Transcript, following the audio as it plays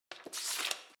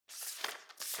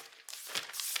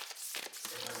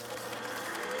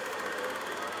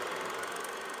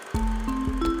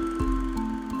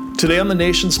Today on the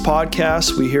Nations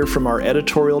podcast, we hear from our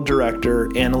editorial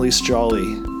director, Annalise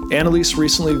Jolly. Annalise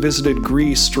recently visited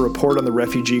Greece to report on the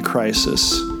refugee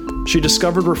crisis. She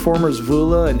discovered reformers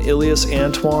Vula and Ilias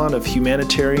Antoine of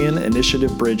Humanitarian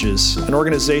Initiative Bridges, an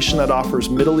organization that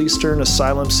offers Middle Eastern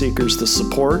asylum seekers the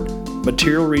support,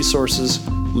 material resources,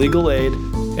 legal aid,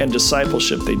 and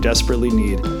discipleship they desperately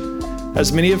need.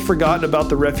 As many have forgotten about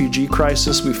the refugee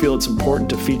crisis, we feel it's important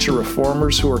to feature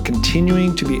reformers who are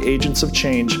continuing to be agents of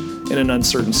change in an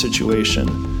uncertain situation.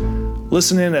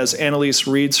 Listen in as Annalise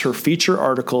reads her feature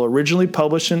article originally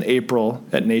published in April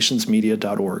at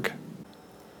nationsmedia.org.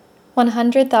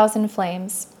 100,000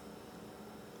 Flames.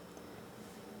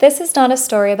 This is not a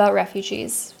story about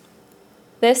refugees.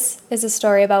 This is a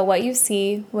story about what you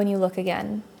see when you look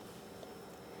again.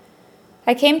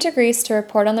 I came to Greece to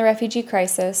report on the refugee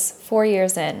crisis 4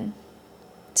 years in.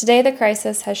 Today the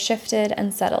crisis has shifted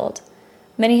and settled.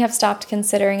 Many have stopped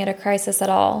considering it a crisis at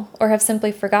all, or have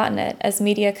simply forgotten it as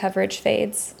media coverage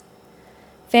fades.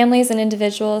 Families and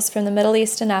individuals from the Middle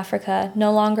East and Africa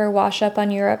no longer wash up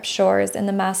on Europe's shores in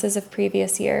the masses of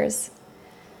previous years.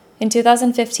 In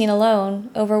 2015 alone,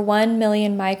 over 1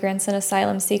 million migrants and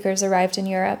asylum seekers arrived in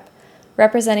Europe,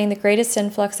 representing the greatest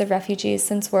influx of refugees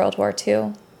since World War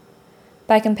II.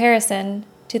 By comparison,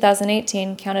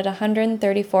 2018 counted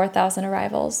 134,000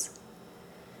 arrivals.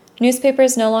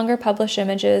 Newspapers no longer publish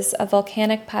images of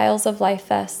volcanic piles of life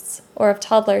vests or of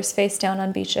toddlers face down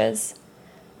on beaches.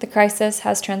 The crisis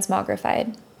has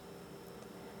transmogrified.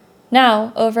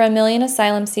 Now, over 1 million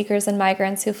asylum seekers and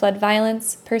migrants who fled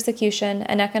violence, persecution,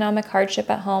 and economic hardship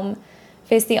at home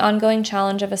face the ongoing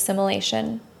challenge of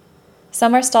assimilation.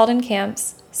 Some are stalled in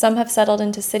camps, some have settled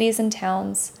into cities and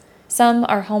towns, some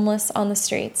are homeless on the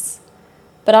streets.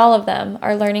 But all of them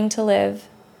are learning to live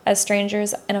as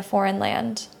strangers in a foreign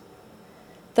land.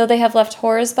 Though they have left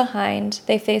horrors behind,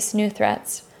 they face new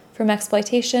threats, from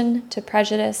exploitation to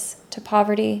prejudice to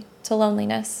poverty to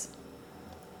loneliness.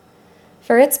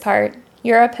 For its part,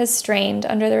 Europe has strained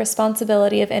under the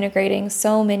responsibility of integrating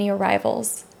so many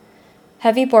arrivals.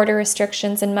 Heavy border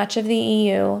restrictions in much of the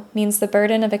EU means the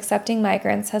burden of accepting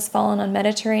migrants has fallen on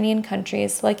Mediterranean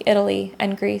countries like Italy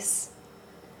and Greece.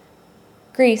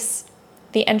 Greece,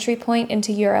 the entry point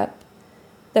into Europe,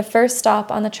 the first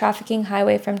stop on the trafficking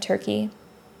highway from Turkey,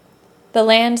 the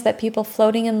land that people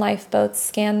floating in lifeboats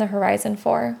scan the horizon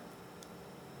for.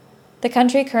 The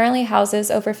country currently houses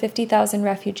over 50,000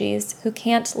 refugees who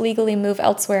can't legally move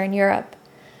elsewhere in Europe,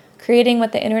 creating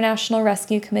what the International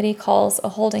Rescue Committee calls a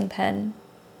holding pen.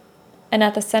 And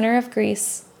at the center of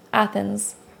Greece,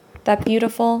 Athens, that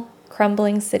beautiful,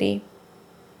 crumbling city.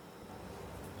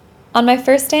 On my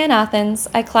first day in Athens,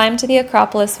 I climbed to the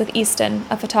Acropolis with Easton,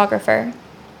 a photographer.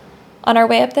 On our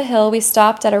way up the hill, we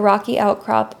stopped at a rocky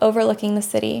outcrop overlooking the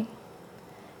city.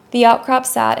 The outcrop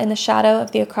sat in the shadow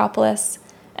of the Acropolis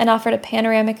and offered a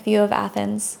panoramic view of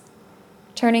Athens.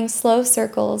 Turning slow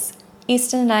circles,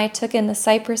 Easton and I took in the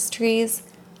cypress trees,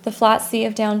 the flat sea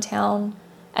of downtown,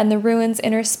 and the ruins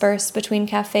interspersed between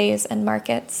cafes and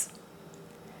markets.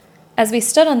 As we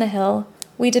stood on the hill,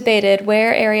 we debated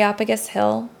where Areopagus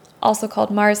Hill, also called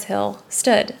Mars Hill,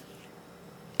 stood.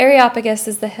 Areopagus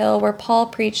is the hill where Paul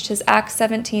preached his Acts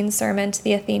 17 sermon to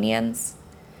the Athenians.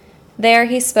 There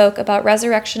he spoke about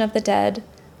resurrection of the dead,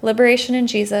 liberation in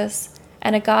Jesus,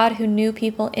 and a God who knew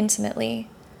people intimately,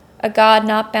 a God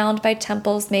not bound by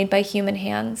temples made by human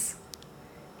hands.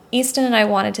 Easton and I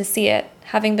wanted to see it,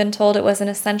 having been told it was an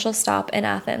essential stop in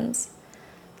Athens.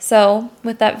 So,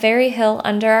 with that very hill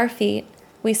under our feet,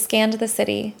 we scanned the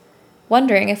city,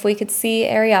 wondering if we could see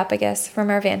Areopagus from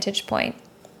our vantage point.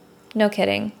 No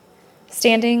kidding.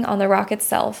 Standing on the rock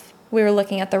itself, we were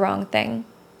looking at the wrong thing.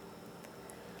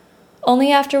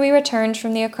 Only after we returned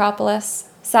from the Acropolis,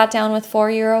 sat down with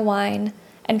 €4 wine,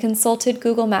 and consulted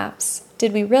Google Maps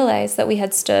did we realize that we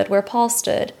had stood where Paul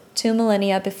stood 2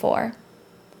 millennia before.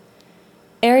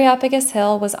 Areopagus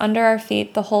Hill was under our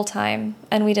feet the whole time,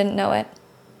 and we didn't know it.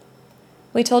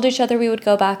 We told each other we would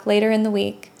go back later in the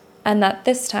week, and that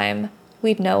this time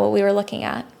we'd know what we were looking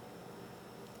at.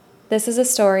 This is a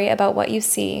story about what you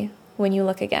see when you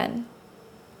look again.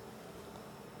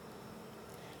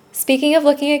 Speaking of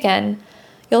looking again,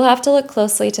 you'll have to look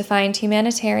closely to find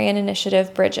Humanitarian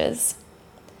Initiative Bridges.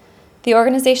 The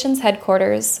organization's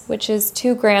headquarters, which is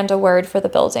too grand a word for the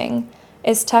building,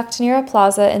 is tucked near a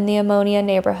plaza in the Ammonia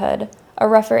neighborhood, a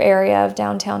rougher area of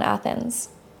downtown Athens.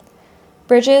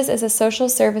 Bridges is a social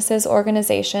services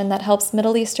organization that helps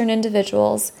Middle Eastern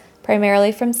individuals,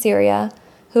 primarily from Syria,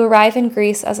 who arrive in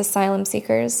Greece as asylum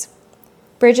seekers.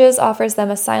 Bridges offers them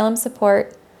asylum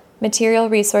support, material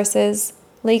resources,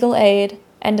 legal aid,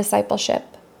 and discipleship.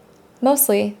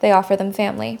 Mostly, they offer them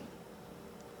family.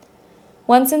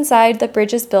 Once inside the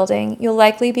Bridges building, you'll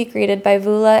likely be greeted by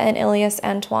Vula and Ilias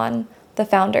Antoine, the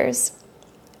founders.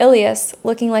 Ilias,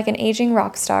 looking like an aging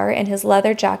rock star in his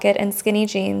leather jacket and skinny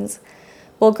jeans,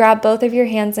 will grab both of your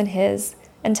hands in his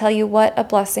and tell you what a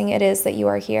blessing it is that you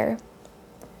are here.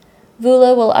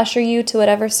 Vula will usher you to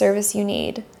whatever service you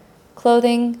need: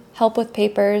 clothing, help with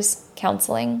papers,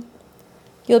 counseling.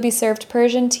 You'll be served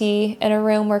Persian tea in a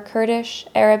room where Kurdish,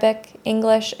 Arabic,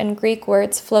 English, and Greek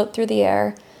words float through the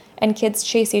air, and kids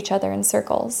chase each other in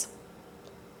circles.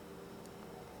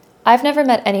 I've never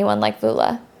met anyone like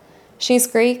Vula. She's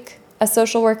Greek, a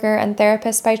social worker and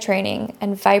therapist by training,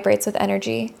 and vibrates with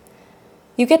energy.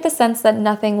 You get the sense that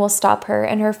nothing will stop her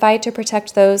in her fight to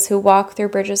protect those who walk through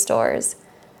Bridges' doors,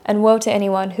 and woe to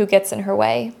anyone who gets in her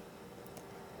way.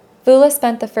 Vula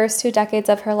spent the first 2 decades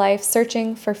of her life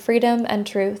searching for freedom and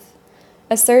truth,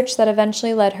 a search that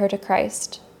eventually led her to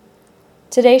Christ.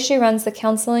 Today she runs the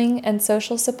counseling and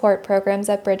social support programs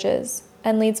at Bridges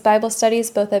and leads Bible studies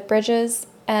both at Bridges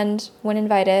and, when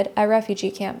invited, at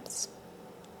refugee camps.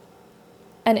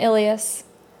 And Ilias,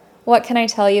 what can I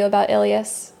tell you about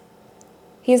Ilias?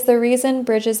 He's the reason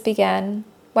Bridges began,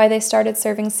 why they started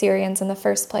serving Syrians in the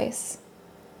first place.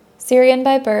 Syrian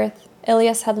by birth,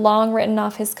 Ilias had long written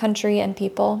off his country and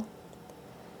people.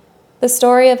 The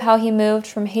story of how he moved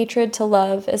from hatred to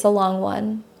love is a long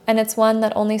one, and it's one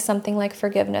that only something like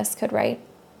forgiveness could write.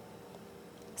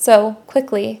 So,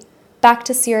 quickly, back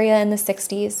to Syria in the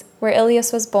 60s, where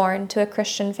Ilias was born to a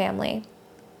Christian family.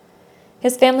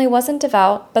 His family wasn't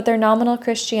devout, but their nominal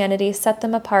Christianity set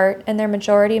them apart in their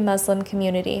majority Muslim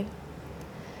community.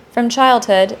 From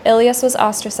childhood, Ilias was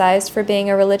ostracized for being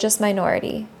a religious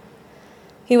minority.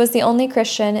 He was the only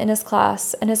Christian in his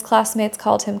class, and his classmates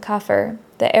called him kafir,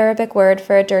 the Arabic word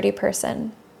for a dirty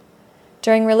person.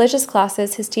 During religious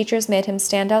classes, his teachers made him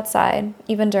stand outside,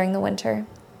 even during the winter.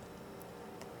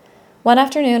 One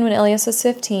afternoon when Ilias was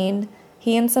 15,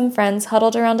 he and some friends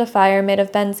huddled around a fire made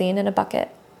of benzene in a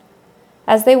bucket.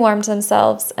 As they warmed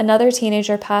themselves, another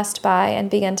teenager passed by and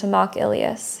began to mock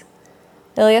Ilias.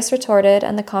 Ilias retorted,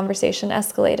 and the conversation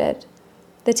escalated.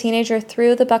 The teenager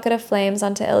threw the bucket of flames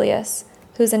onto Ilias,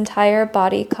 whose entire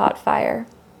body caught fire.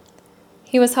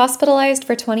 He was hospitalized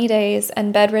for 20 days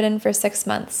and bedridden for 6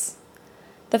 months.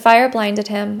 The fire blinded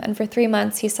him, and for 3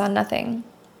 months he saw nothing.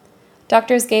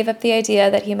 Doctors gave up the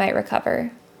idea that he might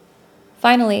recover.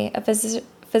 Finally, a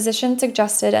physician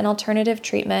suggested an alternative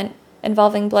treatment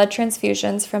involving blood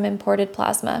transfusions from imported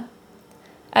plasma.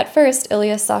 At first,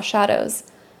 Ilias saw shadows,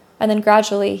 and then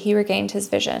gradually he regained his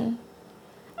vision.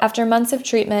 After months of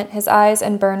treatment, his eyes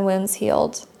and burn wounds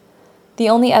healed. The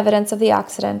only evidence of the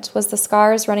accident was the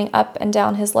scars running up and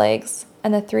down his legs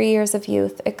and the 3 years of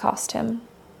youth it cost him.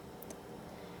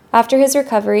 After his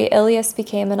recovery, Ilias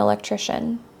became an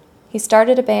electrician. He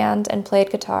started a band and played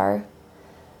guitar.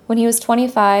 When he was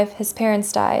 25, his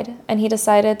parents died, and he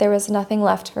decided there was nothing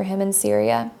left for him in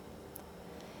Syria.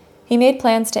 He made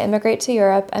plans to immigrate to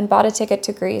Europe and bought a ticket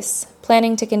to Greece,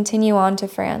 planning to continue on to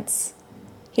France.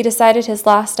 He decided his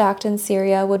last act in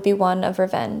Syria would be one of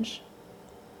revenge.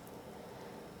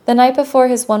 The night before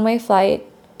his one-way flight,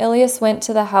 Ilias went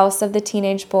to the house of the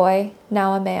teenage boy,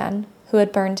 now a man, who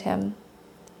had burned him.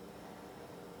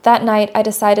 That night, I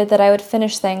decided that I would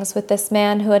finish things with this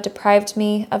man who had deprived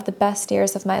me of the best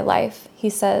years of my life, he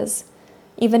says.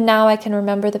 Even now I can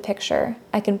remember the picture.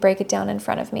 I can break it down in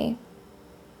front of me.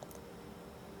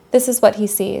 This is what he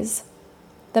sees.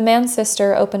 The man's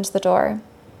sister opened the door.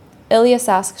 Ilias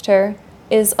asked her,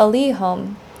 "Is Ali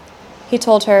home?" He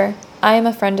told her, "I am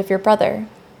a friend of your brother."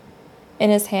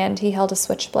 In his hand, he held a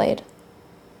switchblade.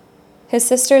 His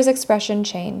sister's expression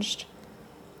changed.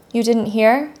 "You didn't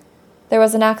hear? There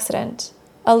was an accident.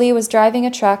 Ali was driving a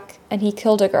truck, and he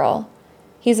killed a girl.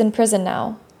 He's in prison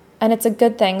now, and it's a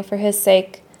good thing for his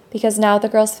sake, because now the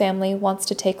girl's family wants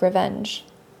to take revenge."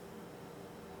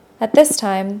 At this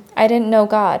time, I didn't know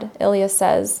God, Ilias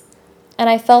says, and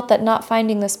I felt that not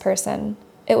finding this person,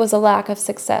 it was a lack of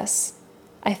success.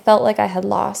 I felt like I had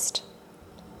lost.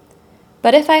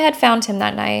 But if I had found him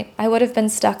that night, I would have been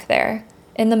stuck there,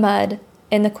 in the mud,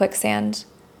 in the quicksand.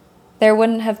 There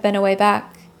wouldn't have been a way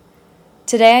back.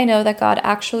 Today I know that God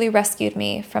actually rescued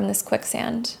me from this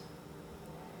quicksand.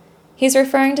 He's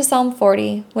referring to Psalm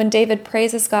 40, when David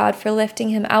praises God for lifting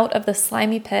him out of the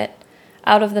slimy pit,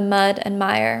 out of the mud and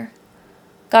mire.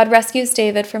 God rescues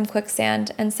David from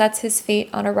quicksand and sets his feet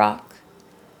on a rock.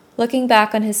 Looking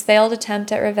back on his failed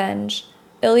attempt at revenge,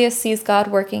 Ilias sees God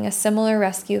working a similar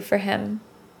rescue for him.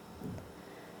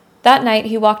 That night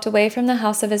he walked away from the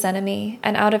house of his enemy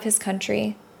and out of his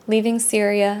country, leaving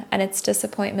Syria and its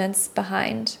disappointments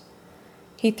behind.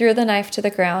 He threw the knife to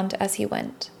the ground as he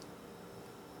went.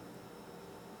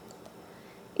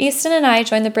 Easton and I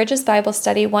joined the Bridges Bible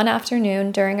study one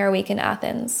afternoon during our week in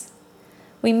Athens.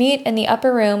 We meet in the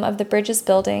upper room of the Bridges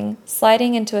building,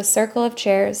 sliding into a circle of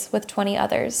chairs with 20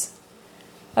 others.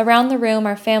 Around the room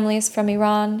are families from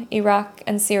Iran, Iraq,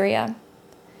 and Syria.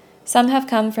 Some have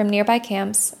come from nearby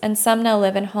camps, and some now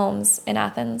live in homes in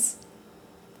Athens.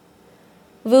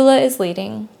 Vula is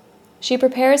leading. She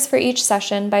prepares for each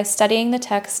session by studying the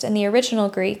text in the original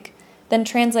Greek, then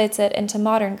translates it into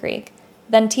modern Greek,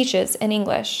 then teaches in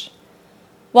English.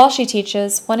 While she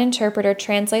teaches, one interpreter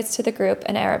translates to the group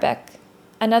in Arabic.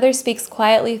 Another speaks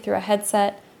quietly through a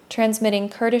headset, transmitting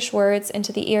Kurdish words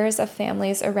into the ears of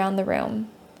families around the room.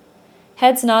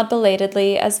 Heads nod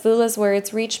belatedly as Vula's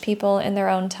words reach people in their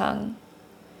own tongue.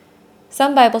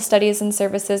 Some Bible studies and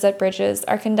services at Bridges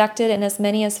are conducted in as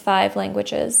many as 5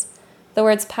 languages, the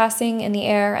words passing in the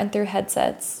air and through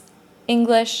headsets: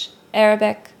 English,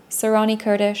 Arabic, Sorani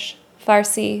Kurdish,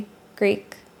 Farsi,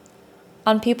 Greek.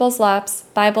 On people's laps,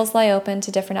 Bibles lie open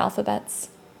to different alphabets.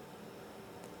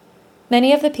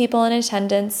 Many of the people in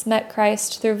attendance met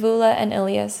Christ through Vula and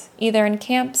Ilias, either in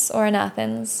camps or in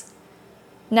Athens.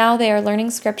 Now they are learning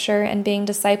scripture and being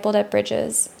discipled at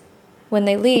Bridges. When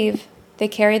they leave, they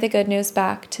carry the good news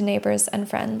back to neighbors and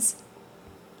friends.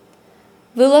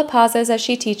 Vula pauses as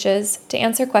she teaches to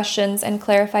answer questions and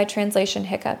clarify translation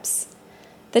hiccups.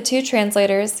 The 2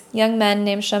 translators, young men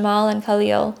named Shamal and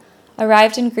Khalil,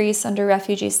 arrived in Greece under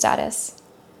refugee status.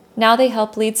 Now they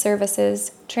help lead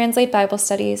services, translate Bible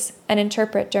studies, and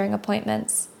interpret during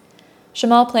appointments.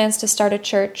 Shamal plans to start a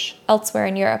church elsewhere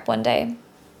in Europe one day.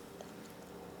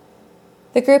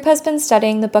 The group has been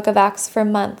studying the book of Acts for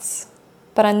months,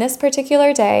 but on this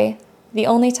particular day, the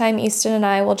only time Easton and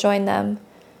I will join them,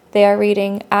 they are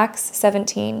reading Acts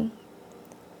 17.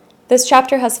 This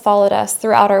chapter has followed us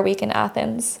throughout our week in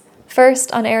Athens,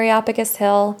 first on Areopagus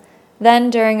Hill,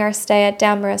 then during our stay at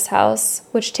Damaris House,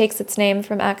 which takes its name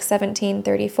from Acts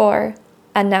 17:34,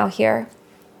 and now here.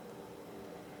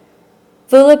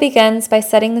 Vula begins by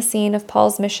setting the scene of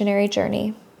Paul's missionary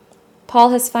journey.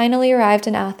 Paul has finally arrived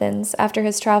in Athens after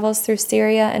his travels through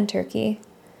Syria and Turkey.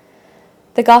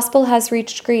 The gospel has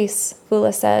reached Greece,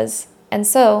 Vula says, and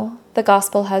so the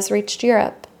gospel has reached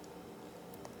Europe.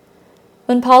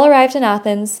 When Paul arrived in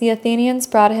Athens, the Athenians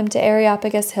brought him to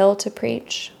Areopagus Hill to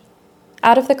preach.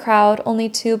 Out of the crowd, only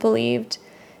 2 believed,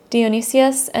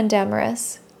 Dionysius and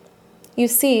Damaris. You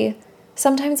see,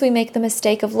 sometimes we make the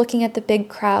mistake of looking at the big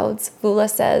crowds, Vula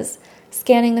says,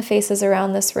 scanning the faces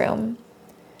around this room.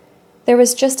 There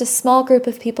was just a small group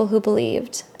of people who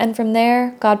believed, and from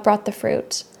there, God brought the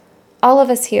fruit. All of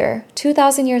us here,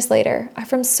 2,000 years later, are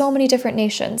from so many different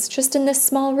nations, just in this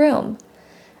small room.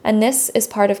 And this is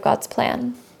part of God's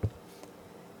plan.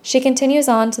 She continues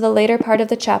on to the later part of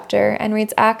the chapter and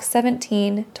reads Acts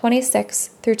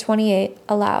 17:26 through 28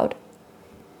 aloud.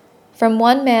 From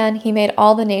one man he made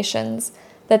all the nations,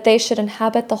 that they should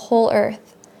inhabit the whole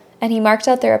earth, and he marked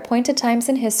out their appointed times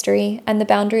in history and the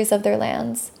boundaries of their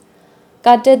lands.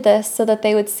 God did this so that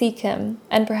they would seek him,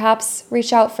 and perhaps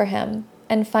reach out for him,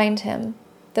 and find him,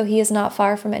 though he is not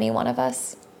far from any one of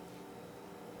us.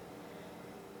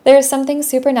 There is something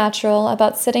supernatural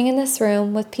about sitting in this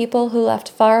room with people who left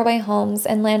faraway homes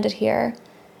and landed here,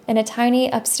 in a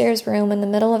tiny upstairs room in the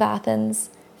middle of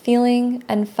Athens, feeling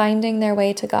and finding their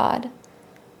way to God.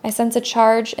 I sense a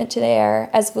charge into the air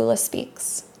as Vula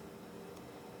speaks.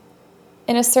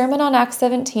 In a sermon on Acts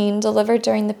 17 delivered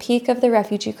during the peak of the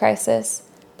refugee crisis,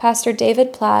 Pastor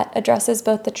David Platt addresses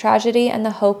both the tragedy and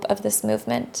the hope of this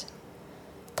movement.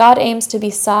 God aims to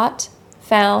be sought,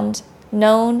 found,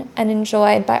 known, and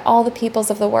enjoyed by all the peoples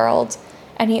of the world,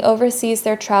 and he oversees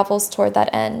their travels toward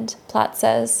that end, Platt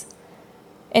says.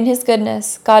 In his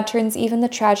goodness, God turns even the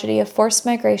tragedy of forced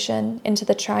migration into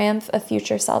the triumph of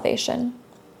future salvation.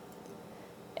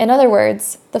 In other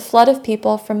words, the flood of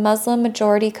people from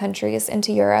Muslim-majority countries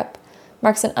into Europe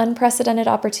marks an unprecedented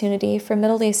opportunity for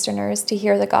Middle Easterners to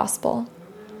hear the gospel.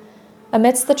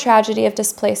 Amidst the tragedy of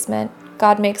displacement,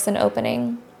 God makes an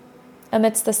opening.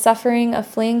 Amidst the suffering of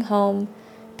fleeing home,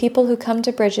 people who come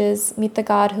to Bridges meet the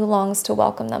God who longs to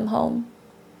welcome them home.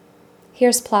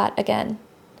 Here's Platt again.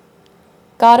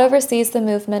 God oversees the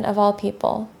movement of all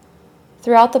people.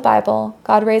 Throughout the Bible,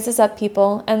 God raises up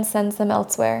people and sends them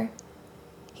elsewhere.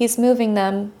 He's moving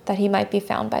them that he might be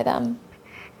found by them.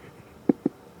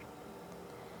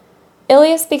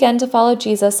 Ilias began to follow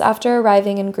Jesus after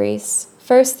arriving in Greece,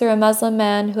 first through a Muslim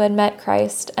man who had met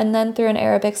Christ, and then through an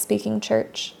Arabic-speaking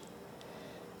church.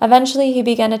 Eventually, he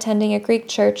began attending a Greek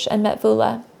church and met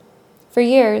Vula. For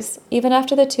years, even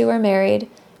after the 2 were married,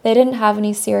 they didn't have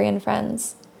any Syrian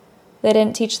friends. They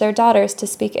didn't teach their daughters to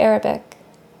speak Arabic.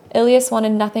 Ilias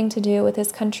wanted nothing to do with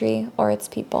his country or its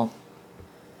people.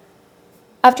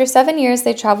 After 7 years,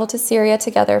 they traveled to Syria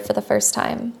together for the first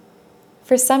time.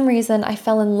 For some reason, I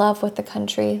fell in love with the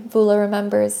country, Vula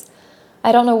remembers.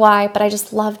 I don't know why, but I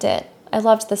just loved it. I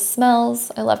loved the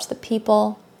smells, I loved the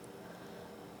people.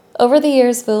 Over the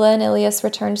years, Vula and Ilias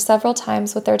returned several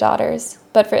times with their daughters,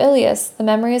 but for Ilias, the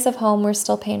memories of home were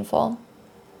still painful.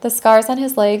 The scars on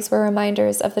his legs were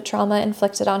reminders of the trauma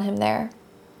inflicted on him there.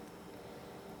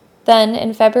 Then,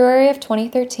 in February of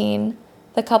 2013,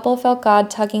 the couple felt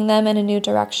God tugging them in a new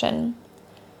direction.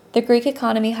 The Greek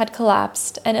economy had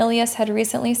collapsed, and Ilias had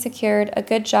recently secured a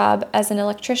good job as an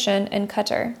electrician in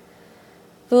Qatar.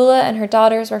 Vula and her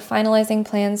daughters were finalizing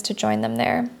plans to join them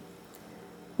there.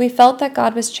 We felt that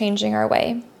God was changing our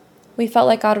way. We felt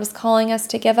like God was calling us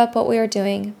to give up what we were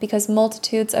doing because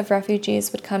multitudes of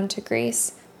refugees would come to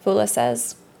Greece, Vula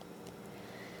says.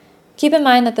 Keep in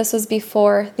mind that this was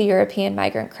before the European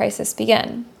migrant crisis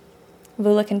began.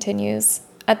 Vula continues,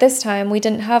 at this time, we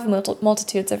didn't have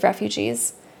multitudes of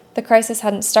refugees. The crisis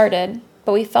hadn't started,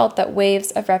 but we felt that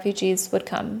waves of refugees would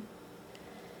come.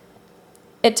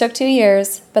 It took 2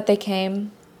 years, but they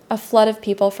came, a flood of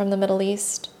people from the Middle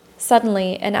East.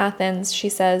 Suddenly, in Athens, she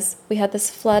says, we had this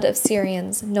flood of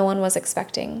Syrians no one was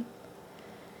expecting.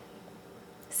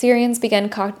 Syrians began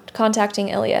contacting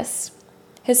Ilias.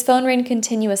 His phone rang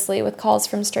continuously with calls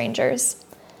from strangers.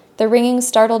 The ringing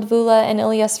startled Vula and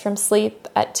Ilias from sleep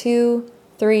at 2,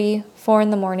 3, 4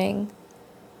 in the morning.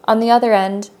 On the other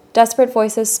end, desperate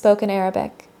voices spoke in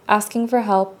Arabic, asking for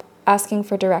help, asking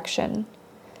for direction.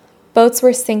 Boats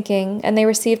were sinking, and they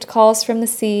received calls from the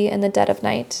sea in the dead of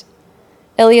night.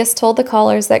 Ilias told the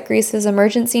callers that Greece's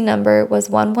emergency number was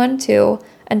 112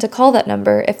 and to call that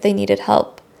number if they needed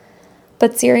help.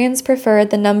 But Syrians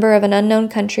preferred the number of an unknown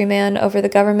countryman over the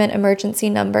government emergency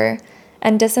number,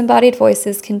 and disembodied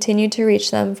voices continued to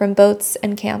reach them from boats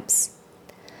and camps.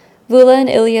 Vula and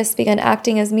Ilias began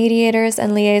acting as mediators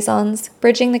and liaisons,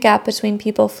 bridging the gap between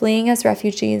people fleeing as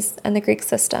refugees and the Greek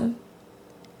system.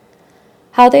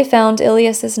 How they found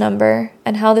Ilias's number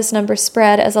and how this number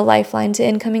spread as a lifeline to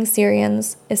incoming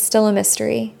Syrians is still a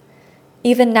mystery.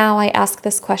 Even now I ask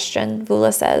this question,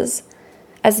 Vula says.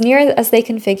 As near as they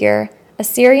can figure, a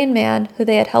Syrian man who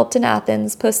they had helped in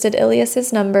Athens posted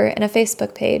Ilias's number in a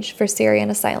Facebook page for Syrian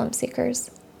asylum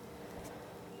seekers.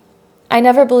 I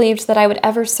never believed that I would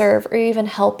ever serve or even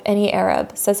help any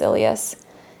Arab, says Ilias.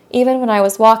 Even when I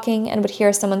was walking and would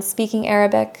hear someone speaking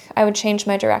Arabic, I would change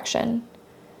my direction.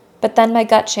 But then my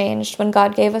gut changed when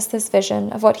God gave us this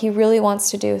vision of what He really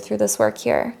wants to do through this work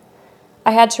here.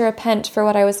 I had to repent for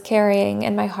what I was carrying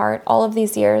in my heart all of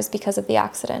these years because of the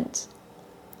accident.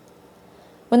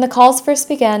 When the calls first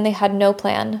began, they had no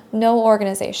plan, no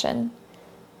organization.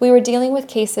 We were dealing with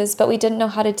cases, but we didn't know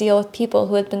how to deal with people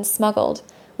who had been smuggled.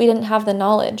 We didn't have the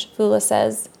knowledge, Vula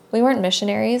says. We weren't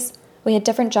missionaries. We had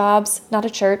different jobs, not a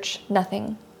church,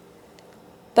 nothing.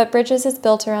 But Bridges is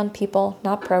built around people,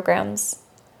 not programs.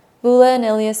 Vula and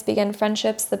Ilias began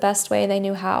friendships the best way they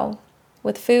knew how,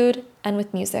 with food and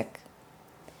with music.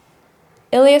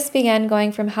 Ilias began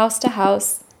going from house to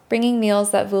house, bringing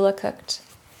meals that Vula cooked.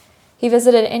 He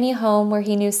visited any home where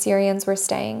he knew Syrians were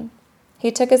staying. He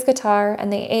took his guitar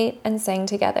and they ate and sang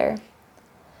together.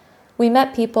 We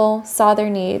met people, saw their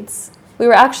needs. We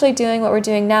were actually doing what we're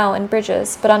doing now in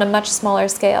Bridges, but on a much smaller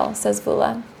scale, says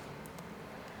Vula.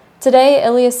 Today,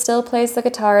 Ilias still plays the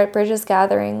guitar at Bridges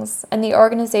gatherings, and the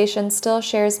organization still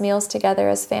shares meals together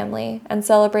as family and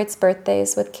celebrates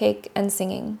birthdays with cake and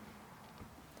singing.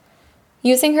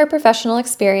 Using her professional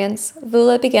experience,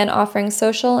 Vula began offering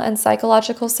social and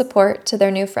psychological support to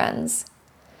their new friends.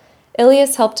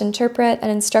 Ilias helped interpret and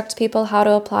instruct people how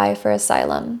to apply for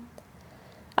asylum.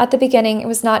 At the beginning, it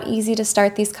was not easy to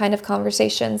start these kind of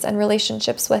conversations and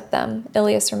relationships with them,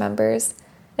 Ilias remembers.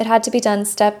 It had to be done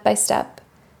step by step.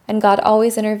 And God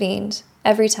always intervened,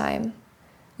 every time.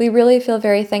 We really feel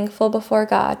very thankful before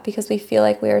God because we feel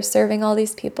like we are serving all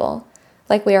these people,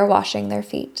 like we are washing their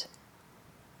feet.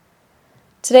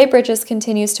 Today, Bridges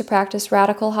continues to practice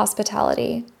radical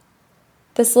hospitality.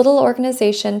 This little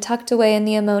organization tucked away in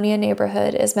the Ammonia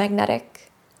neighborhood is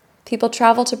magnetic. People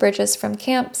travel to Bridges from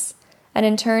camps, and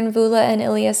in turn, Vula and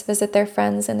Ilias visit their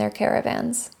friends in their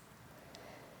caravans.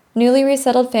 Newly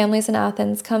resettled families in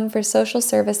Athens come for social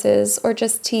services or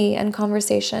just tea and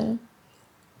conversation.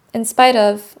 In spite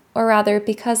of, or rather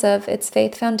because of, its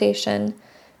faith foundation,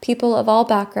 people of all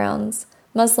backgrounds,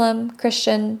 Muslim,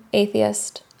 Christian,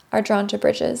 atheist, are drawn to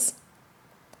Bridges.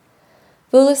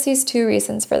 Vula sees 2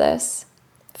 reasons for this.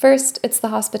 First, it's the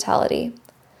hospitality.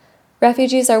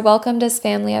 Refugees are welcomed as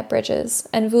family at Bridges,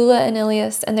 and Vula and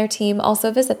Ilias and their team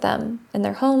also visit them in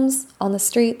their homes, on the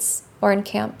streets, or in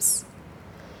camps.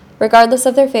 Regardless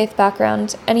of their faith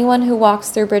background, anyone who walks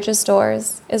through Bridges'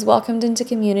 doors is welcomed into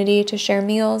community to share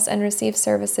meals and receive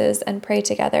services and pray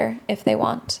together if they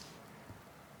want.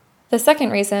 The second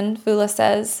reason, Vula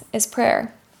says, is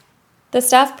prayer. The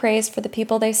staff prays for the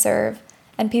people they serve,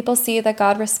 and people see that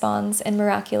God responds in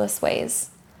miraculous ways.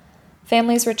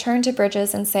 Families return to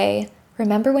Bridges and say,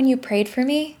 "Remember when you prayed for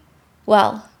me?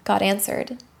 Well, God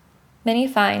answered." Many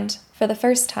find, for the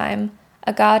first time,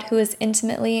 a God who is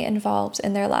intimately involved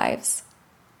in their lives.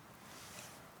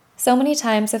 So many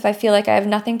times, if I feel like I have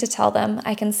nothing to tell them,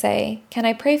 I can say, "Can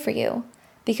I pray for you?"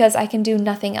 Because I can do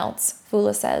nothing else,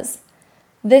 Vula says.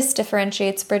 This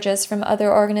differentiates Bridges from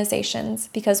other organizations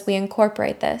because we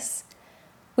incorporate this.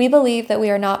 We believe that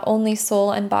we are not only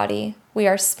soul and body, we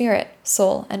are spirit,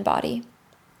 soul, and body.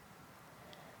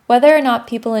 Whether or not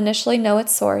people initially know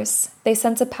its source, they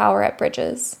sense a power at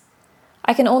Bridges.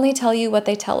 I can only tell you what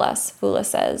they tell us, Vula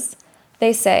says.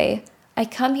 They say, "I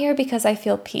come here because I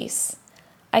feel peace.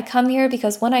 I come here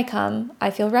because when I come, I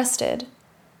feel rested.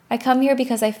 I come here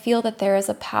because I feel that there is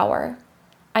a power.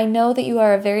 I know that you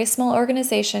are a very small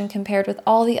organization compared with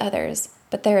all the others,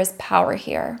 but there is power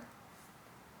here."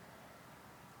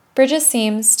 Bridges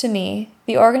seems, to me,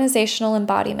 the organizational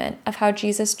embodiment of how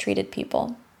Jesus treated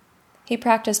people. He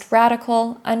practiced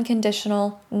radical,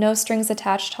 unconditional,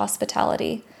 no-strings-attached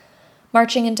hospitality,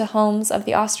 marching into homes of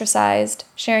the ostracized,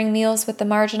 sharing meals with the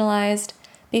marginalized,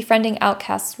 befriending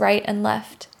outcasts right and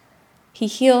left. He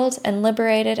healed and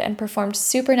liberated and performed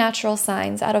supernatural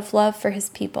signs out of love for his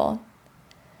people.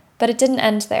 But it didn't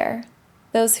end there.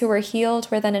 Those who were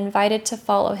healed were then invited to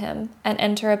follow him and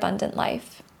enter abundant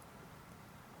life.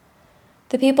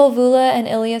 The people Vula and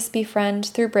Ilias befriend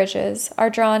through Bridges are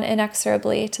drawn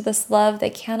inexorably to this love they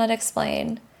cannot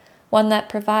explain, one that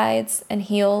provides and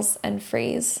heals and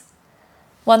frees,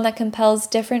 one that compels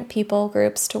different people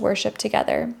groups to worship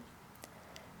together.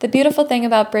 The beautiful thing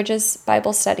about Bridges'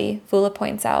 Bible study, Vula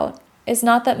points out, is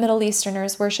not that Middle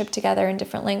Easterners worship together in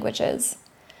different languages.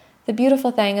 The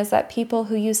beautiful thing is that people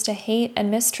who used to hate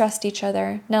and mistrust each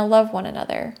other now love one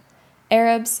another.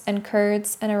 Arabs and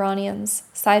Kurds and Iranians,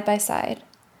 side by side.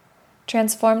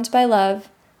 Transformed by love,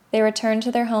 they return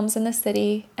to their homes in the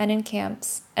city and in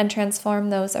camps and transform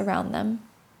those around them.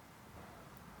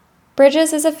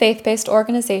 Bridges is a faith-based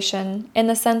organization in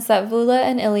the sense that Vula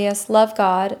and Ilias love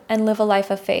God and live a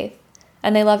life of faith,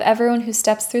 and they love everyone who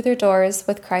steps through their doors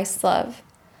with Christ's love.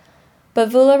 But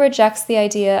Vula rejects the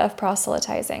idea of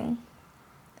proselytizing.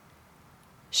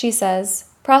 She says,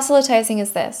 "Proselytizing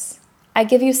is this. I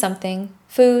give you something,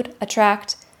 food, a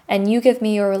tract, and you give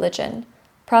me your religion.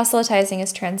 Proselytizing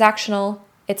is transactional,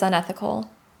 it's unethical.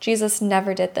 Jesus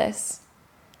never did this."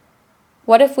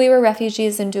 What if we were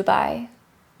refugees in Dubai?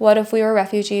 What if we were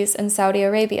refugees in Saudi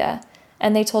Arabia,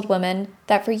 and they told women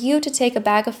that for you to take a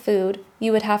bag of food,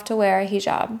 you would have to wear a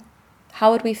hijab?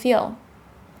 How would we feel?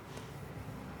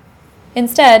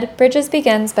 Instead, Bridges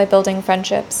begins by building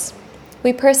friendships.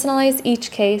 We personalize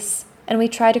each case, and we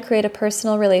try to create a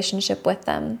personal relationship with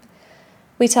them.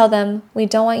 We tell them, "We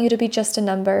don't want you to be just a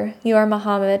number. You are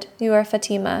Muhammad, you are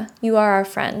Fatima, you are our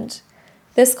friend."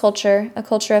 This culture, a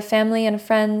culture of family and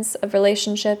friends, of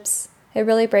relationships, it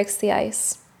really breaks the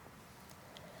ice.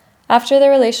 After the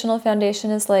relational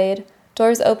foundation is laid,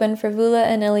 doors open for Vula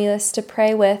and Ilias to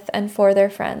pray with and for their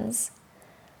friends.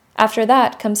 After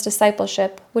that comes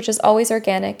discipleship, which is always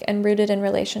organic and rooted in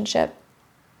relationship.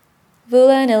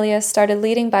 Vula and Ilias started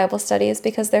leading Bible studies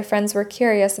because their friends were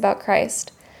curious about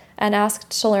Christ and asked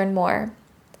to learn more.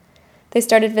 They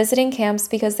started visiting camps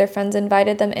because their friends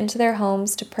invited them into their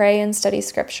homes to pray and study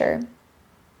Scripture.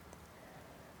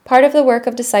 Part of the work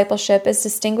of discipleship is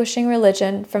distinguishing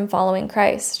religion from following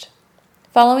Christ.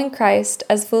 Following Christ,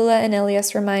 as Vula and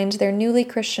Ilias remind their newly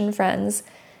Christian friends,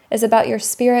 is about your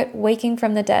spirit waking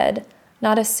from the dead,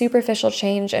 not a superficial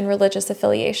change in religious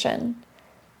affiliation.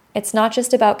 It's not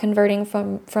just about converting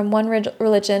from one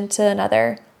religion to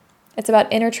another. It's about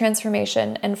inner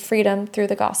transformation and freedom through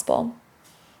the gospel.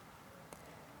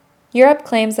 Europe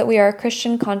claims that we are a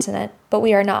Christian continent, but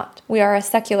we are not. We are a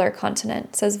secular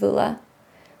continent, says Vula.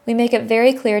 We make it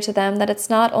very clear to them that it's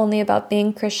not only about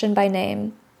being Christian by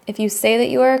name. If you say that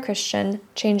you are a Christian,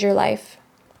 change your life.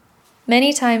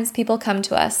 Many times people come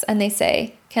to us and they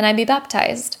say, "Can I be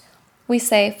baptized?" We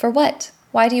say, "For what?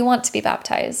 Why do you want to be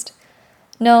baptized?"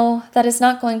 No, that is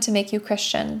not going to make you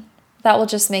Christian. That will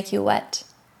just make you wet.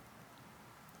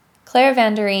 Claire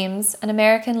van der Eems, an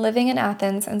American living in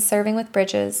Athens and serving with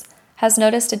Bridges, has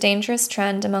noticed a dangerous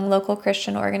trend among local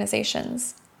Christian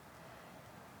organizations.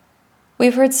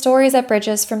 We've heard stories at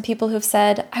Bridges from people who've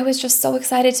said, "I was just so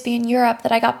excited to be in Europe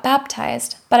that I got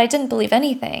baptized, but I didn't believe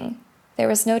anything. There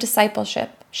was no discipleship,"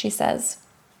 she says.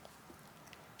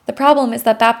 The problem is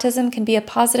that baptism can be a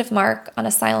positive mark on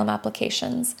asylum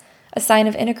applications, a sign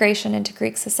of integration into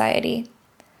Greek society.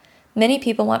 Many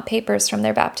people want papers from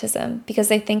their baptism because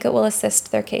they think it will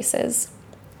assist their cases.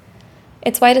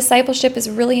 It's why discipleship is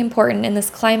really important in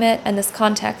this climate and this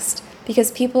context,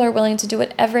 because people are willing to do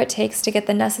whatever it takes to get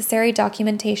the necessary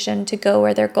documentation to go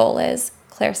where their goal is,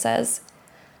 Claire says.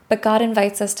 But God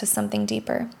invites us to something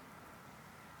deeper.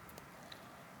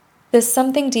 This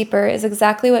something deeper is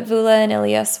exactly what Vula and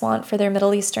Ilias want for their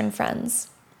Middle Eastern friends.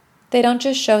 They don't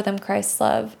just show them Christ's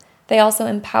love, they also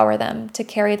empower them to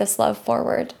carry this love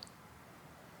forward.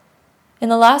 In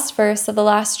the last verse of the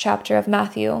last chapter of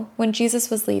Matthew, when Jesus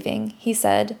was leaving, he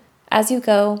said, "As you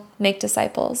go, make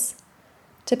disciples."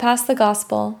 To pass the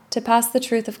gospel, to pass the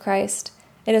truth of Christ,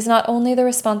 it is not only the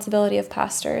responsibility of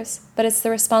pastors, but it's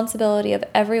the responsibility of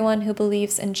everyone who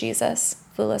believes in Jesus,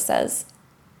 Vula says.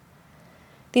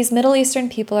 These Middle Eastern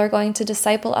people are going to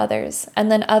disciple others,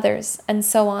 and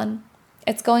so on.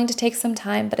 It's going to take some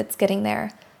time, but it's getting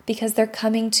there, because they're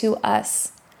coming to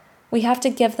us. We have to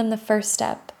give them the first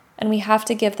step, and we have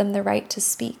to give them the right to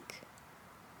speak.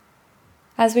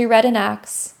 As we read in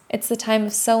Acts, it's the time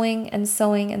of sowing and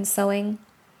sowing and sowing.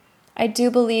 I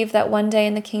do believe that one day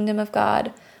in the kingdom of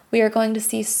God, we are going to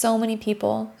see so many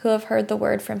people who have heard the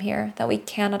word from here that we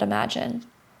cannot imagine.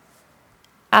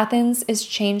 Athens is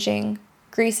changing.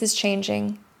 Greece is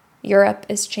changing. Europe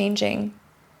is changing.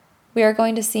 We are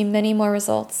going to see many more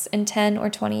results in 10 or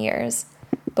 20 years,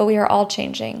 but we are all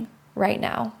changing right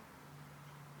now.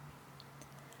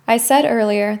 I said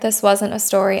earlier this wasn't a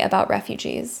story about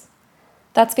refugees.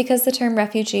 That's because the term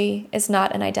refugee is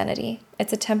not an identity.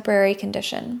 It's a temporary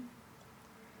condition.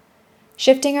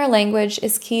 Shifting our language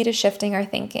is key to shifting our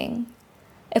thinking.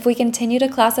 If we continue to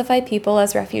classify people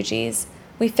as refugees,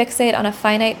 we fixate on a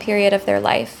finite period of their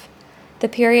life, the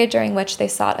period during which they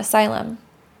sought asylum.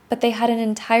 But they had an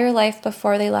entire life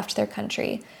before they left their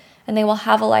country, and they will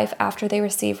have a life after they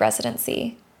receive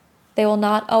residency. They will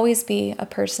not always be a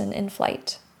person in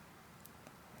flight.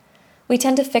 We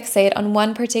tend to fixate on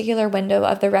one particular window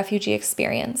of the refugee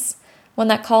experience, one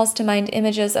that calls to mind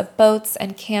images of boats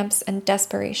and camps and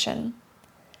desperation.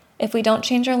 If we don't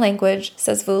change our language,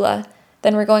 says Vula,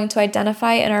 then we're going to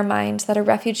identify in our mind that a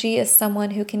refugee is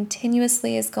someone who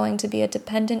continuously is going to be a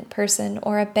dependent person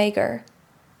or a beggar.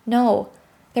 No,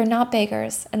 they're not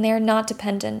beggars, and they are not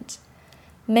dependent.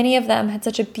 Many of them had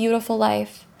such a beautiful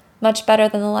life, much better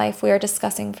than the life we are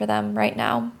discussing for them right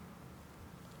now.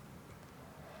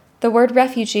 The word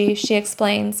refugee, she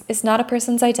explains, is not a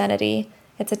person's identity,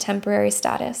 it's a temporary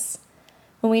status.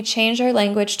 When we change our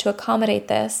language to accommodate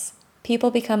this,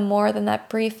 people become more than that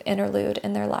brief interlude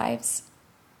in their lives.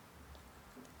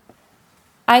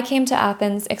 I came to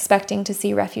Athens expecting to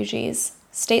see refugees,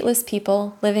 stateless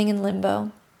people living in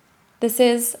limbo. This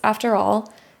is, after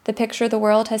all, the picture the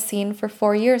world has seen for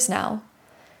 4 years now.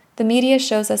 The media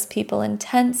shows us people in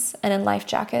tents and in life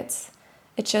jackets.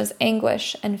 It shows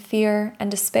anguish and fear and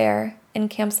despair in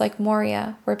camps like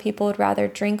Moria, where people would rather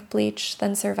drink bleach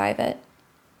than survive it.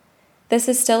 This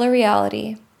is still a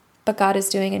reality, but God is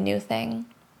doing a new thing.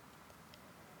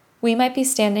 We might be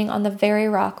standing on the very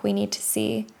rock we need to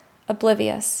see,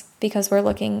 oblivious because we're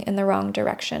looking in the wrong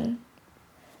direction.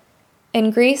 In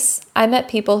Greece, I met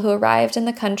people who arrived in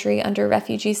the country under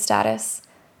refugee status,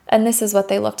 and this is what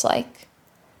they looked like.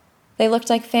 They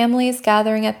looked like families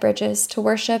gathering at Bridges to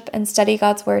worship and study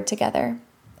God's word together.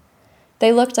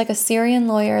 They looked like a Syrian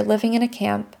lawyer living in a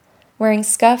camp, wearing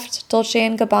scuffed Dolce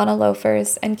 & Gabbana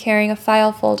loafers and carrying a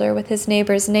file folder with his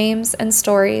neighbors' names and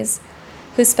stories,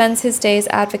 who spends his days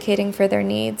advocating for their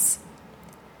needs.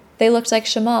 They looked like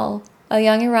Shamal, a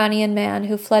young Iranian man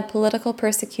who fled political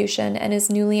persecution and is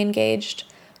newly engaged,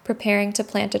 preparing to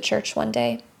plant a church one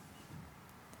day.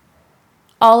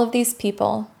 All of these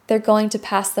people, they're going to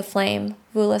pass the flame,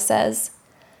 Vula says.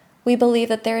 We believe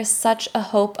that there is such a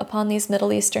hope upon these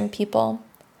Middle Eastern people.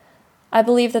 I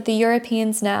believe that the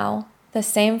Europeans now, the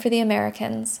same for the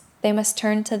Americans, they must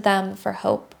turn to them for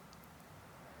hope.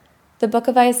 The book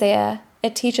of Isaiah,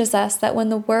 it teaches us that when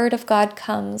the word of God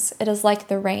comes, it is like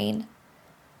the rain.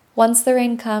 Once the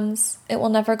rain comes, it will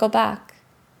never go back.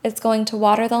 It's going to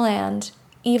water the land,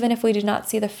 even if we do not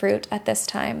see the fruit at this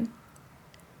time.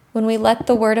 When we let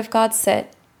the word of God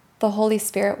sit, the Holy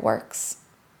Spirit works.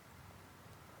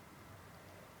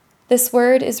 This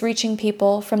word is reaching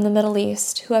people from the Middle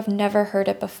East who have never heard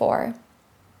it before.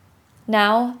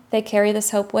 Now they carry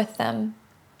this hope with them.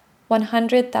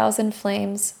 100,000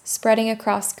 flames spreading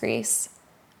across Greece,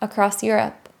 across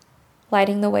Europe,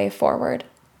 lighting the way forward.